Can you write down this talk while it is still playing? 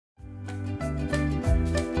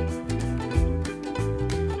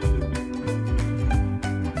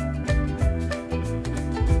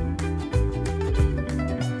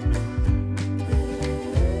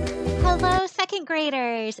second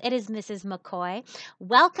graders. It is Mrs. McCoy.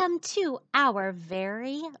 Welcome to our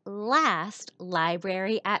very last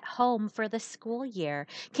library at home for the school year.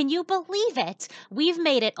 Can you believe it? We've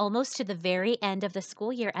made it almost to the very end of the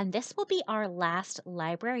school year, and this will be our last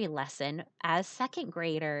library lesson as second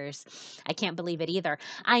graders. I can't believe it either.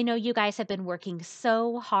 I know you guys have been working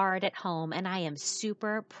so hard at home, and I am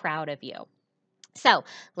super proud of you. So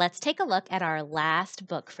let's take a look at our last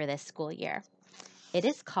book for this school year. It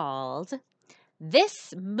is called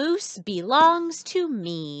This Moose Belongs to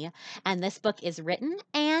Me, and this book is written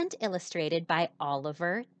and illustrated by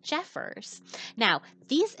Oliver Jeffers. Now,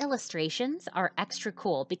 these illustrations are extra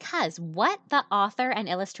cool because what the author and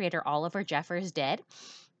illustrator Oliver Jeffers did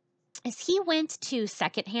is he went to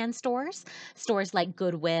secondhand stores like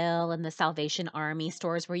Goodwill and the Salvation Army,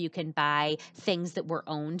 stores where you can buy things that were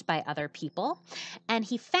owned by other people, and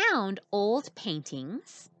he found old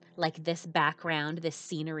paintings like this background, this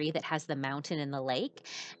scenery that has the mountain and the lake.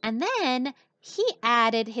 And then he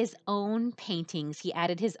added his own paintings, he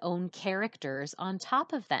added his own characters on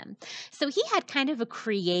top of them. So he had kind of a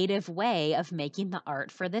creative way of making the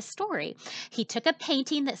art for this story. He took a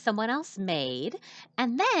painting that someone else made,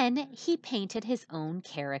 and then he painted his own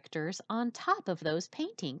characters on top of those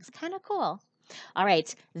paintings. Kind of cool. All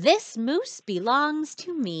right, This Moose Belongs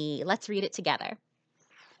to Me. Let's read it together.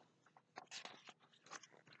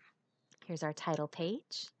 Here's our title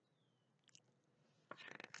page.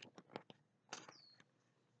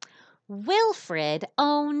 Wilfred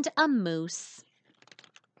owned a moose.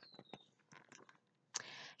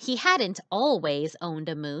 He hadn't always owned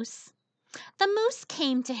a moose. The moose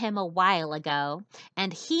came to him a while ago,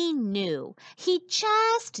 and he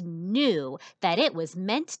just knew that it was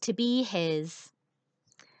meant to be his.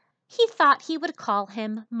 He thought he would call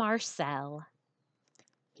him Marcel.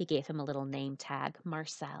 He gave him a little name tag,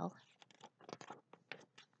 Marcel.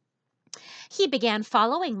 He began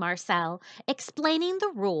following Marcel, explaining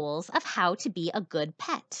the rules of how to be a good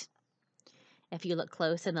pet. If you look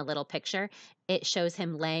close in the little picture, it shows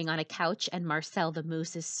him laying on a couch and Marcel the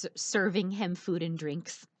moose is serving him food and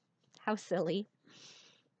drinks. How silly.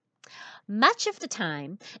 Much of the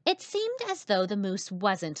time, it seemed as though the moose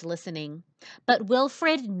wasn't listening, but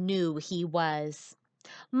Wilfred knew he was,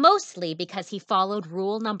 mostly because he followed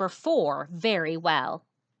rule number 4 very well.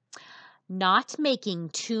 Not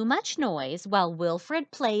making too much noise while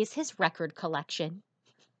Wilfred plays his record collection.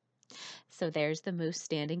 So there's the moose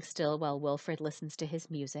standing still while Wilfred listens to his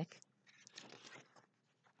music.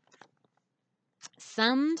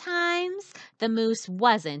 Sometimes the moose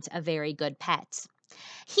wasn't a very good pet.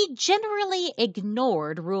 He generally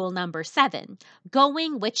ignored rule number 7,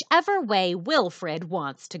 going whichever way Wilfred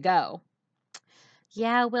wants to go.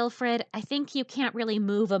 Yeah, Wilfred, I think you can't really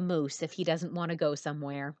move a moose if he doesn't want to go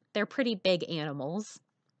somewhere. They're pretty big animals.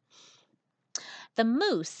 The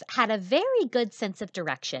moose had a very good sense of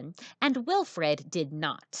direction, and Wilfred did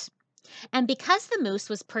not. And because the moose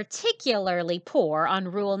was particularly poor on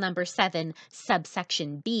rule number 7,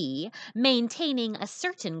 subsection B, maintaining a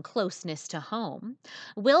certain closeness to home,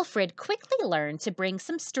 Wilfred quickly learned to bring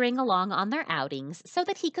some string along on their outings so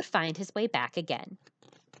that he could find his way back again.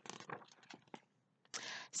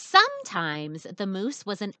 Sometimes the moose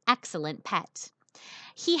was an excellent pet.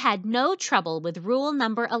 He had no trouble with rule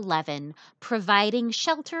number 11, providing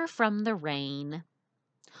shelter from the rain.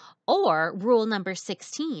 Or rule number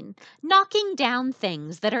 16, knocking down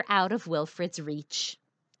things that are out of Wilfred's reach.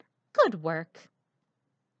 Good work.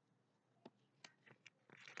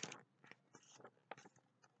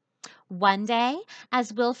 One day,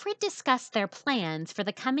 as Wilfred discussed their plans for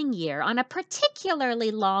the coming year on a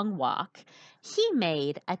particularly long walk, he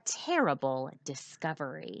made a terrible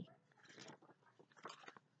discovery.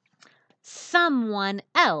 Someone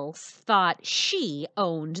else thought she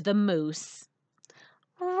owned the moose.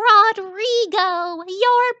 Rodrigo,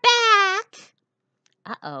 you're back!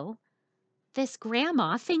 Uh-oh. This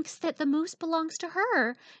grandma thinks that the moose belongs to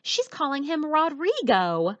her. She's calling him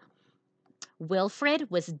Rodrigo.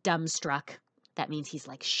 Wilfred was dumbstruck. That means he's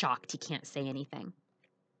like shocked. He can't say anything.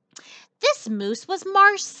 This moose was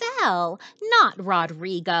Marcel, not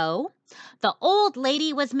Rodrigo. The old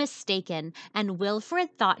lady was mistaken, and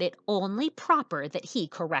Wilfred thought it only proper that he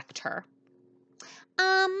correct her.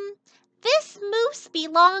 This moose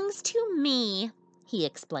belongs to me, he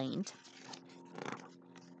explained.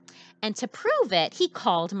 And to prove it, he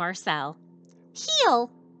called Marcel.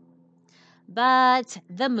 Heel. But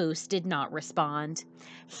the moose did not respond.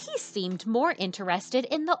 He seemed more interested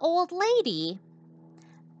in the old lady.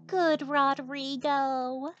 Good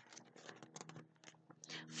Rodrigo.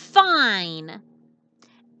 Fine.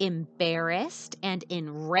 Embarrassed and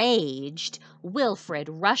enraged, Wilfred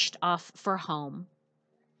rushed off for home.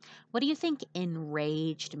 What do you think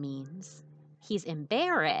enraged means? He's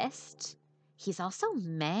embarrassed. He's also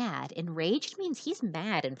mad. Enraged means he's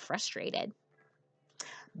mad and frustrated.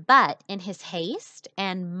 But in his haste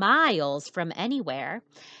and miles from anywhere,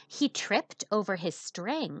 he tripped over his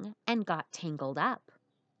string and got tangled up.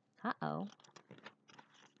 Uh-oh.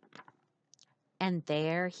 And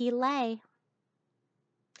there he lay.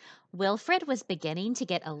 Wilfred was beginning to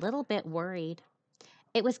get a little bit worried.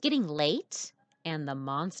 It was getting late, and the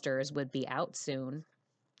monsters would be out soon.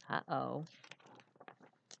 Uh-oh.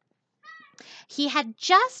 He had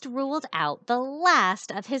just ruled out the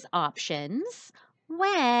last of his options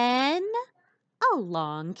when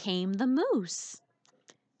along came the moose.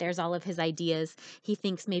 There's all of his ideas. He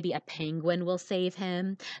thinks maybe a penguin will save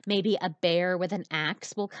him. Maybe a bear with an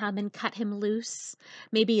axe will come and cut him loose.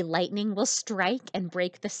 Maybe lightning will strike and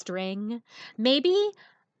break the string. Maybe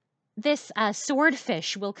this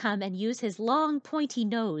swordfish will come and use his long pointy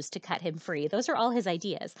nose to cut him free. Those are all his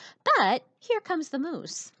ideas. But here comes the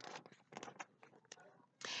moose.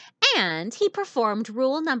 And he performed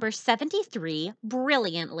rule number 73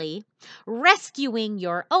 brilliantly, rescuing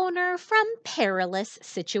your owner from perilous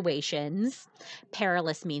situations.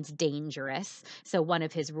 Perilous means dangerous, so one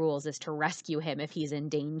of his rules is to rescue him if he's in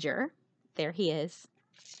danger. There he is.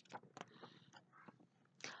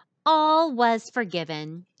 All was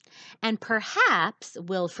forgiven, and perhaps,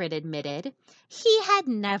 Wilfred admitted, he had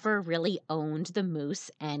never really owned the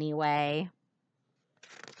moose anyway.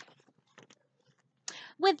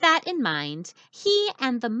 With that in mind, he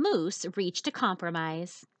and the moose reached a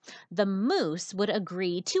compromise. The moose would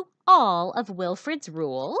agree to all of Wilfred's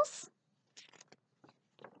rules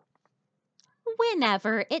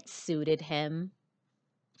whenever it suited him.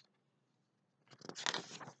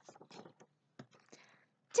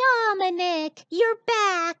 Dominic, you're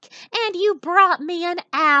back, and you brought me an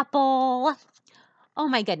apple. Oh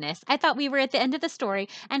my goodness, I thought we were at the end of the story,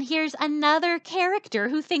 and here's another character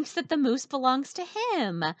who thinks that the moose belongs to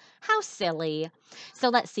him. How silly. So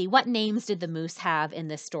let's see, what names did the moose have in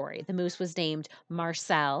this story? The moose was named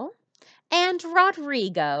Marcel, and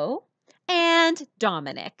Rodrigo, and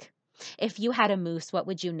Dominic. If you had a moose, what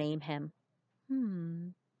would you name him?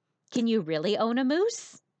 Can you really own a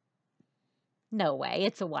moose? No way,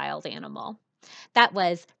 it's a wild animal. That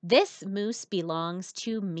was This Moose Belongs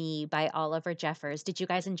to Me by Oliver Jeffers. Did you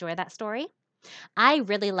guys enjoy that story? I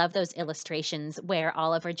really love those illustrations where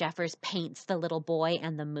Oliver Jeffers paints the little boy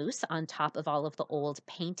and the moose on top of all of the old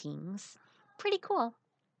paintings. Pretty cool.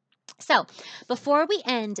 So before we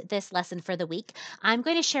end this lesson for the week, I'm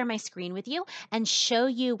going to share my screen with you and show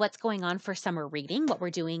you what's going on for summer reading, what we're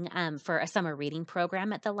doing for a summer reading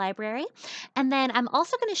program at the library. And then I'm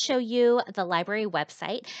also going to show you the library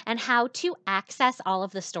website and how to access all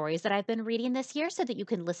of the stories that I've been reading this year so that you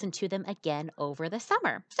can listen to them again over the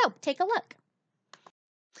summer. So take a look.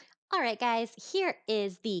 All right, guys, here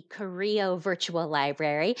is the Carrillo Virtual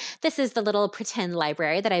Library. This is the little pretend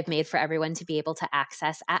library that I've made for everyone to be able to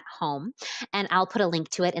access at home. And I'll put a link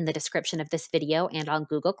to it in the description of this video and on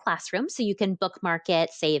Google Classroom so you can bookmark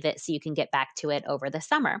it, save it, so you can get back to it over the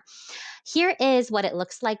summer. Here is what it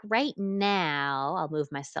looks like right now. I'll move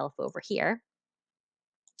myself over here.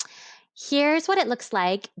 Here's what it looks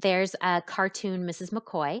like. There's a cartoon Mrs.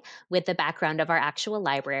 McCoy with the background of our actual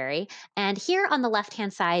library. And here on the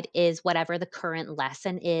left-hand side is whatever the current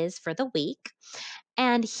lesson is for the week.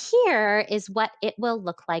 And here is what it will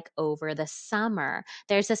look like over the summer.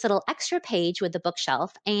 There's this little extra page with the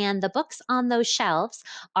bookshelf, and the books on those shelves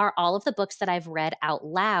are all of the books that I've read out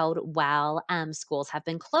loud while schools have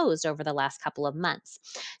been closed over the last couple of months.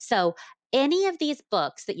 So any of these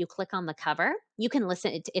books that you click on the cover, you can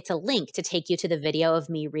listen. It's a link to take you to the video of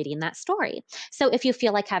me reading that story. So if you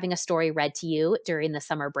feel like having a story read to you during the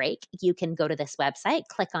summer break, you can go to this website,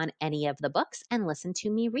 click on any of the books, and listen to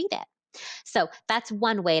me read it. So that's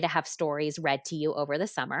one way to have stories read to you over the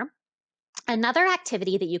summer. Another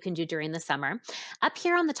activity that you can do during the summer, up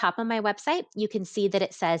here on the top of my website, you can see that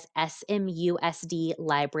it says SMUSD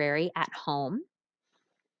Library at Home.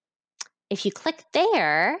 If you click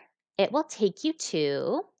there, it will take you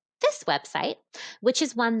to this website, which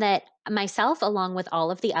is one that myself, along with all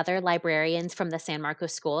of the other librarians from the San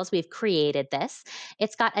Marcos schools, we've created this.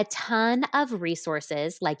 It's got a ton of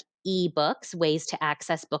resources like ebooks, ways to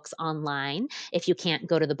access books online if you can't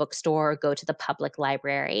go to the bookstore or go to the public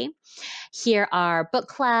library. Here are book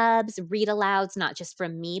clubs, read alouds, not just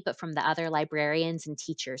from me, but from the other librarians and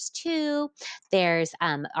teachers too. There's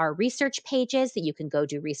our research pages that you can go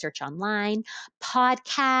do research online,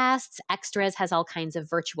 podcasts, extras has all kinds of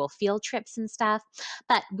virtual field trips and stuff. stuff.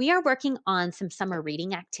 But we are working on some summer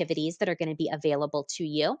reading activities that are going to be available to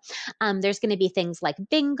you. There's going to be things like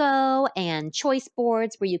bingo and choice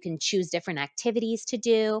boards where you can choose different activities to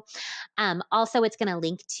do. Also, it's going to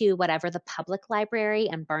link to whatever the public library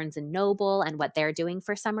and Barnes and Noble and what they're doing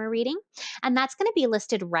for summer reading. And that's going to be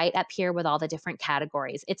listed right up here with all the different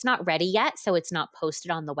categories. It's not ready yet, so it's not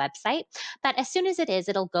posted on the website. But as soon as it is,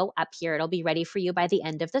 it'll go up here. It'll be ready for you by the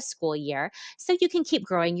end of the school year. So you can keep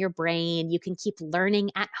growing your brain. You can keep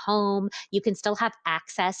learning at home. You can still have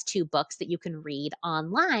access to books that you can read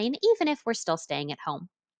online, even if we're still staying at home.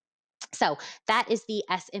 So that is the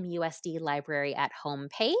SMUSD Library at Home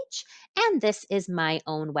page. And this is my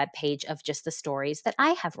own webpage of just the stories that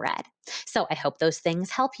I have read. So I hope those things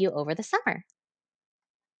help you over the summer.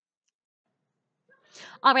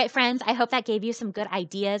 All right, friends, I hope that gave you some good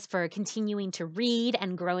ideas for continuing to read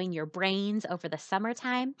and growing your brains over the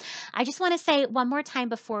summertime. I just want to say one more time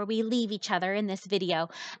before we leave each other in this video.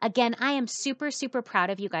 Again, I am super, super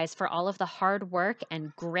proud of you guys for all of the hard work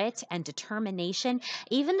and grit and determination,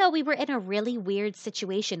 even though we were in a really weird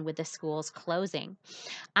situation with the schools closing.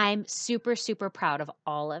 I'm super, super proud of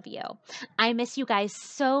all of you. I miss you guys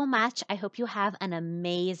so much. I hope you have an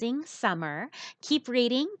amazing summer. Keep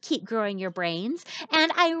reading, keep growing your brains,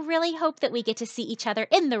 and I really hope that we get to see each other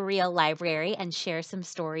in the real library and share some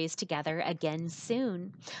stories together again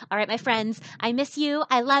soon. All right, my friends, I miss you.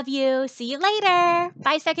 I love you. See you later.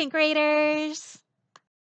 Bye, second graders.